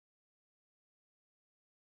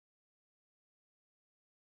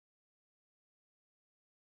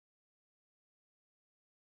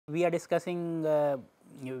We are discussing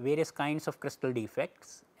various kinds of crystal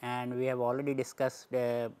defects, and we have already discussed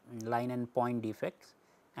line and point defects,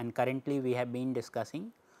 and currently we have been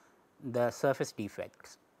discussing the surface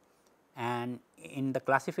defects. And in the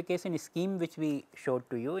classification scheme which we showed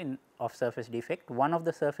to you in of surface defect, one of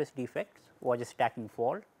the surface defects was a stacking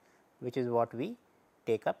fault, which is what we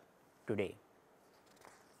take up today.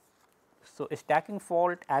 So, a stacking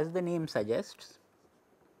fault, as the name suggests,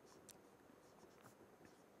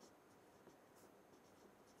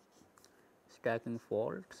 stacking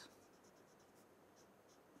faults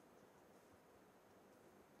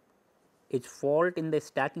is fault in the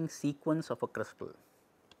stacking sequence of a crystal.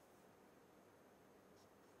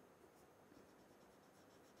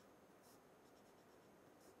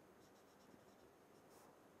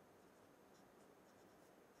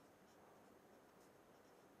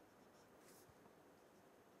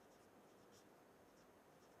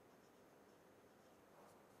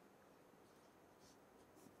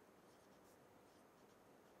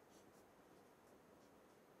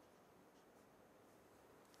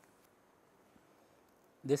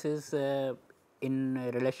 This is in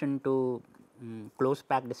relation to close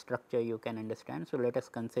packed structure, you can understand. So, let us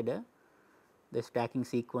consider the stacking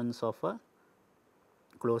sequence of a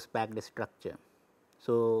close packed structure.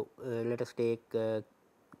 So, let us take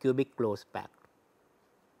cubic close packed.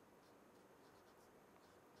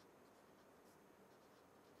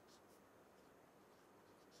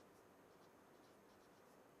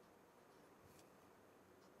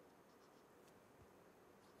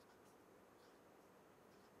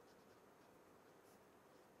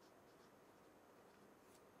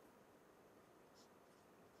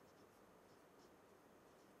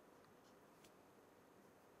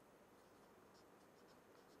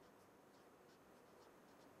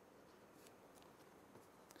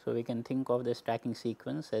 So, we can think of the stacking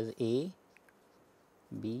sequence as A,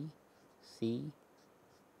 B, C,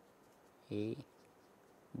 A,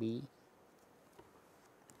 B,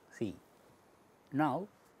 C. Now,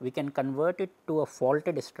 we can convert it to a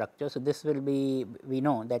faulted structure. So, this will be, we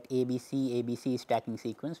know that ABC stacking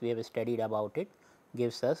sequence, we have studied about it,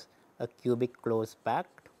 gives us a cubic close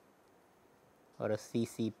packed or a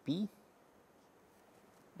CCP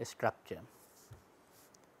structure.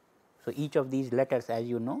 So, each of these letters, as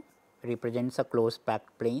you know, represents a close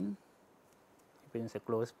packed plane, represents a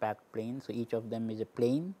close packed plane. So, each of them is a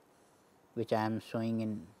plane which I am showing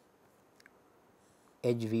in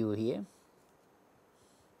edge view here,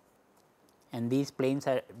 and these planes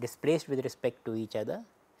are displaced with respect to each other,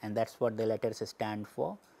 and that is what the letters stand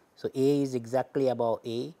for. So, A is exactly above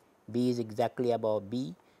A, B is exactly above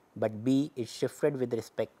B, but B is shifted with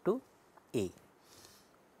respect to A.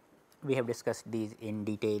 We have discussed these in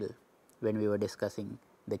detail when we were discussing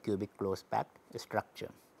the cubic close packed structure.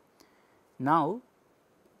 Now,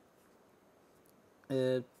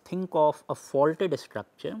 think of a faulted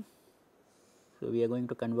structure. So, we are going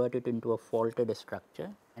to convert it into a faulted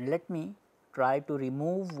structure, and let me try to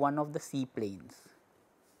remove one of the C planes.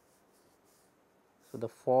 So, the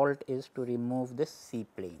fault is to remove this C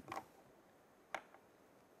plane.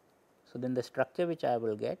 So, then the structure which I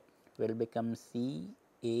will get will become C,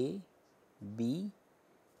 A, B,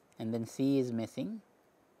 and then C is missing.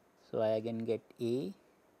 So, I again get A,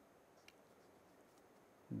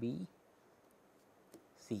 B,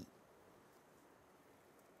 C,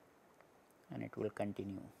 and it will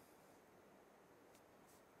continue.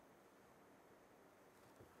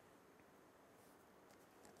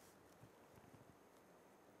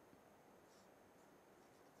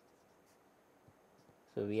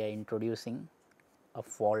 So, we are introducing a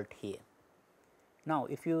fault here. Now,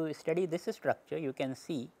 if you study this structure, you can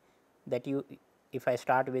see that if I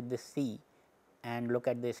start with this C and look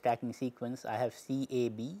at the stacking sequence, I have C A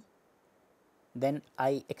B, then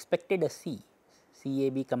I expected a C. C A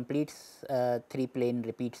B completes 3 plane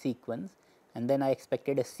repeat sequence, and then I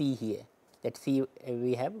expected a C here, that C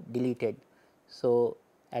we have deleted. So,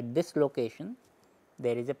 at this location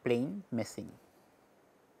there is a plane missing.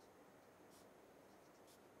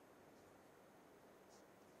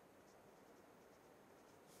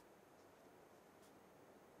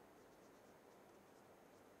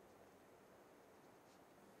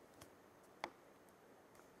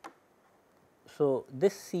 So,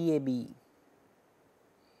 this CAB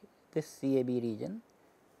region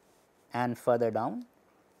and further down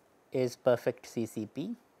is perfect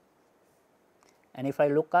CCP, and if I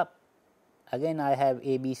look up again I have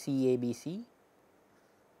ABC.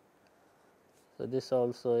 So, this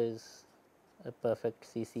also is a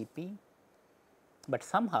perfect CCP, but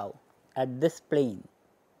somehow at this plane,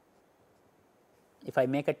 if I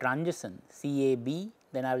make a transition CAB,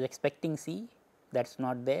 then I was expecting C, that is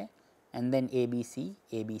not there, and then ABC,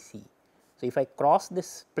 ABC. So, if I cross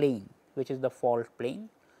this plane, which is the fault plane,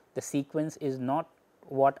 the sequence is not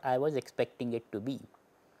what I was expecting it to be.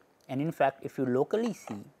 And in fact, if you locally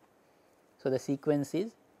see, so the sequence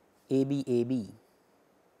is AB, AB.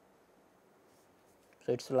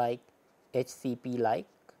 So, it is like HCP like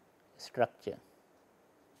structure,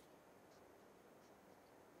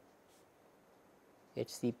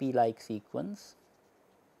 HCP like sequence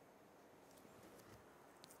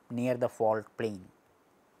near the fault plane.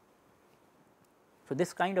 So,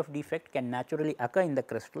 this kind of defect can naturally occur in the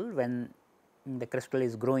crystal when the crystal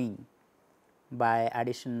is growing by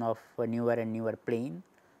addition of a newer and newer plane,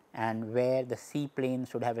 and where the C plane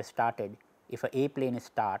should have started if a plane is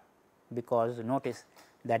start, because notice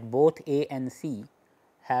that both A and C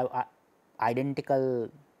have a identical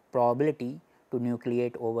probability to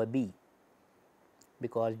nucleate over B,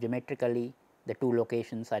 because geometrically the two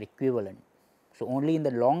locations are equivalent. So, only in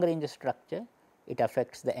the long range structure it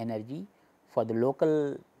affects the energy. For the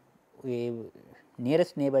local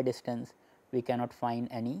nearest neighbor distance, we cannot find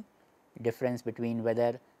any difference between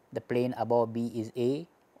whether the plane above B is A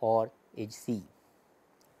or is C.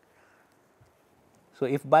 So,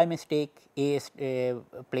 if by mistake A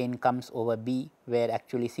plane comes over B, where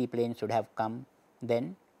actually C plane should have come,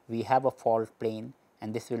 then we have a fault plane,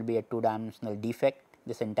 and this will be a two dimensional defect.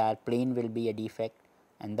 This entire plane will be a defect,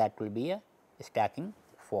 and that will be a stacking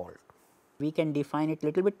fault. We can define it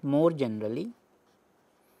little bit more generally.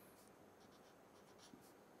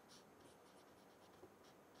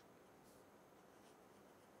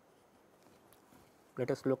 Let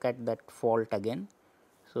us look at that fault again.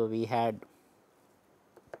 So, we had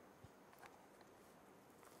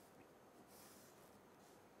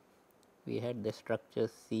the structure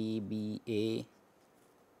CBA,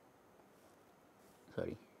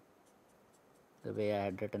 sorry, the way I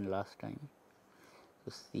had written last time. So,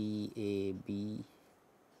 CAB,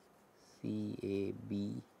 CAB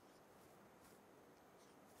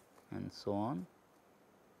and so on,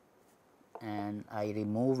 and I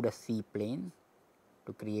removed a C plane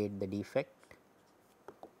to create the defect.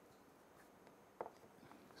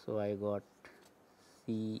 So, I got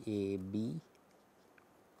CAB,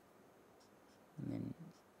 then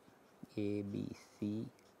ABC,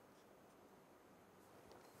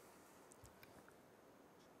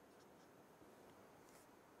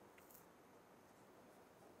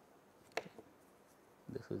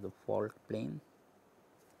 this is the fault plane.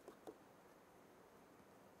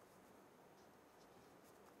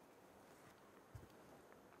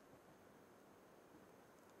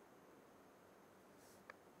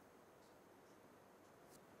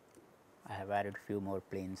 I have added few more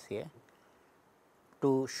planes here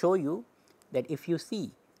to show you that if you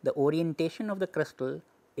see, the orientation of the crystal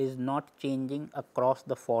is not changing across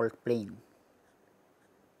the fault plane.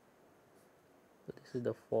 So, this is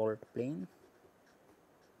the fault plane,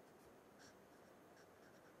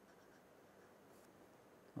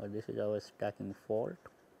 or this is our stacking fault.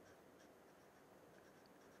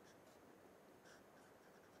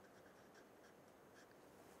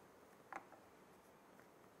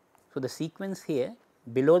 So, the sequence here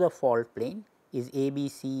below the fault plane is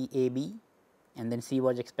ABC, AB, and then C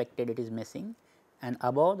was expected, it is missing, and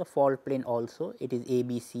above the fault plane also it is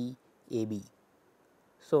ABC, AB.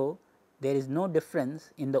 So, there is no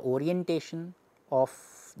difference in the orientation of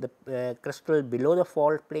the crystal below the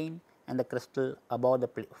fault plane and the crystal above the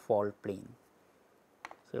fault plane.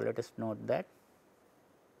 So, let us note that.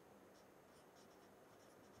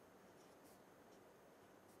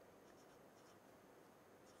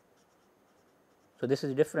 So, this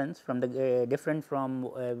is different from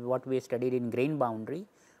what we studied in grain boundary,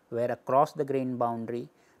 where across the grain boundary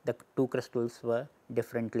the two crystals were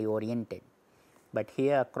differently oriented, but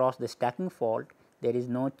here across the stacking fault there is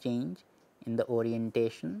no change in the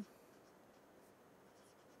orientation .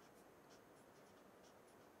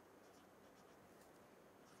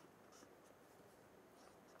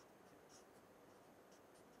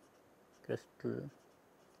 Crystal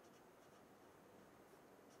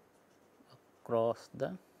across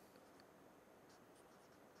the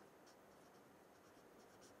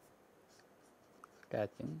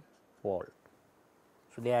stacking fault.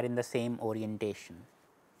 So, they are in the same orientation.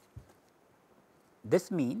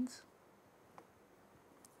 This means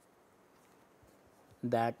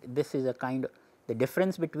that this is a kind of the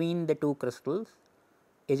difference between the two crystals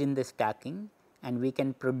is in the stacking, and we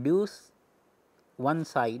can produce one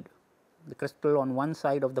side, the crystal on one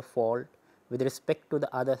side of the fault with respect to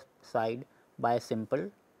the other side by a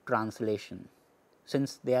simple translation.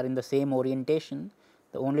 Since they are in the same orientation,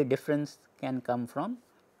 the only difference can come from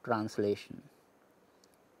translation.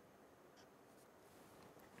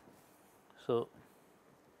 So,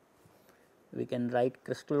 we can write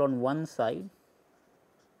crystal on one side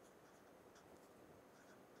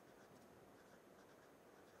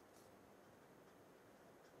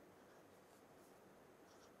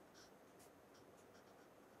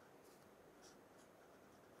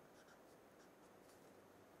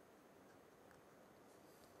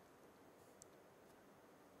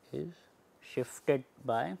is shifted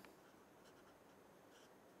by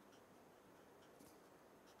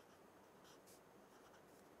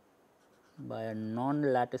a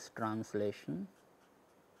non-lattice translation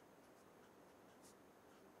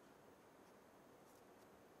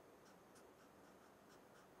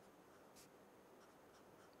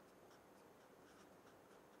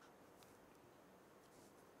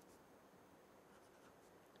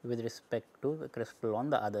with respect to the crystal on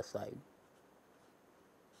the other side.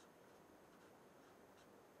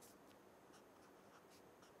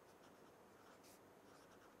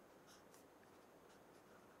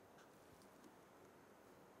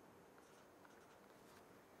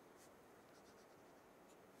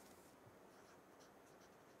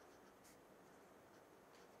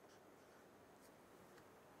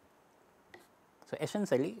 So,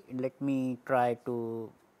 essentially let me try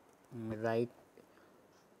to write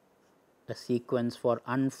a sequence for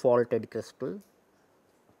unfaulted crystal.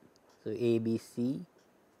 So, ABC,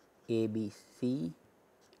 ABC,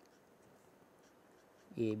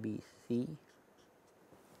 ABC,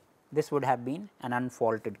 this would have been an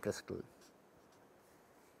unfaulted crystal.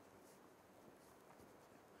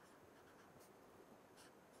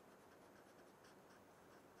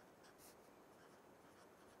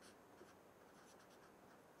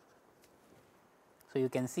 So, you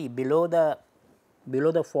can see below the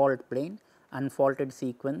fault plane, unfaulted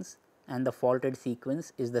sequence and the faulted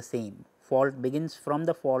sequence is the same. Fault begins from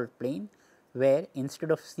the fault plane, where instead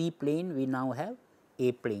of C plane we now have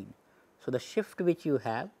A plane. So, the shift which you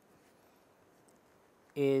have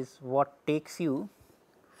is what takes you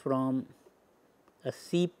from a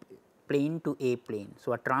C plane to A plane.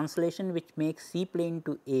 So, a translation which makes C plane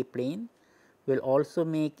to A plane will also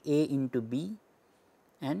make A into B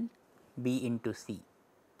and B into C,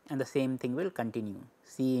 and the same thing will continue,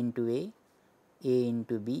 C into A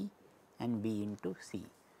into B and B into C.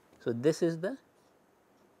 So, this is the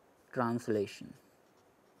translation.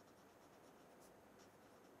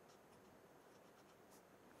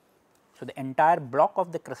 So, the entire block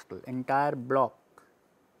of the crystal,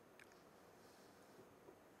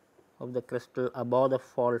 above the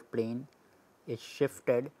fault plane is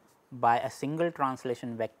shifted by a single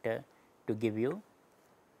translation vector to give you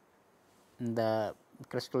the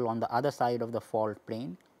crystal on the other side of the fault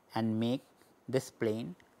plane and make this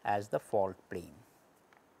plane as the fault plane.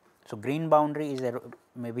 So, grain boundary is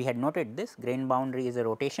we had noted this, grain boundary is a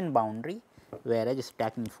rotation boundary, whereas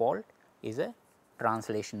stacking fault is a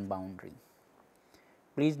translation boundary.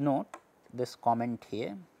 Please note this comment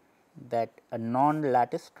here, that a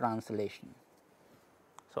non-lattice translation.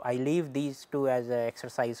 So, I leave these two as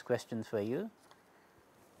exercise questions for you.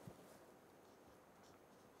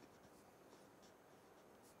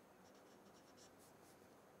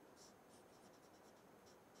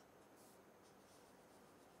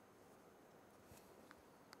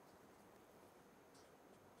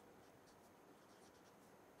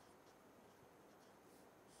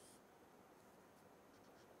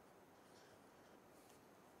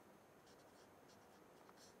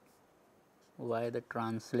 Why the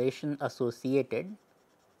translation associated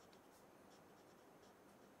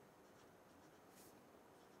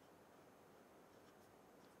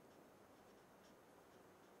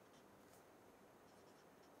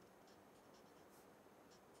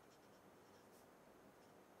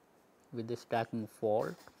with the stacking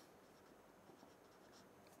fault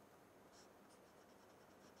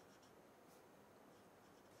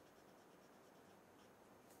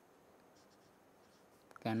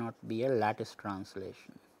cannot be a lattice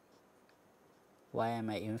translation. Why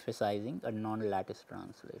am I emphasizing a non-lattice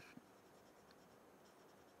translation?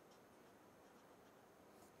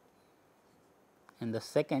 And the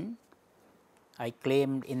second, I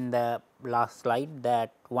claimed in the last slide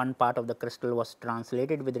that one part of the crystal was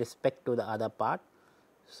translated with respect to the other part.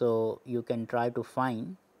 So, you can try to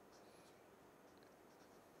find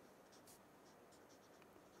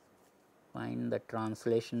the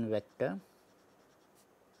translation vector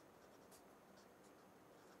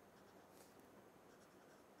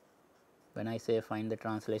When I say find the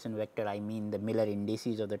translation vector, I mean the Miller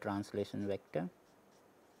indices of the translation vector.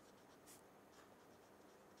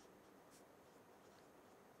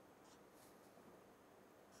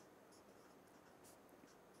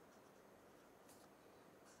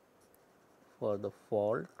 For the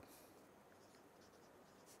fault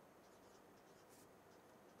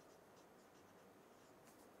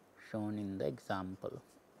shown in the example.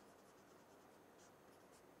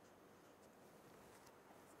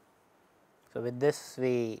 So, with this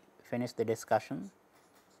we finish the discussion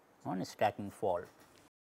on stacking fault.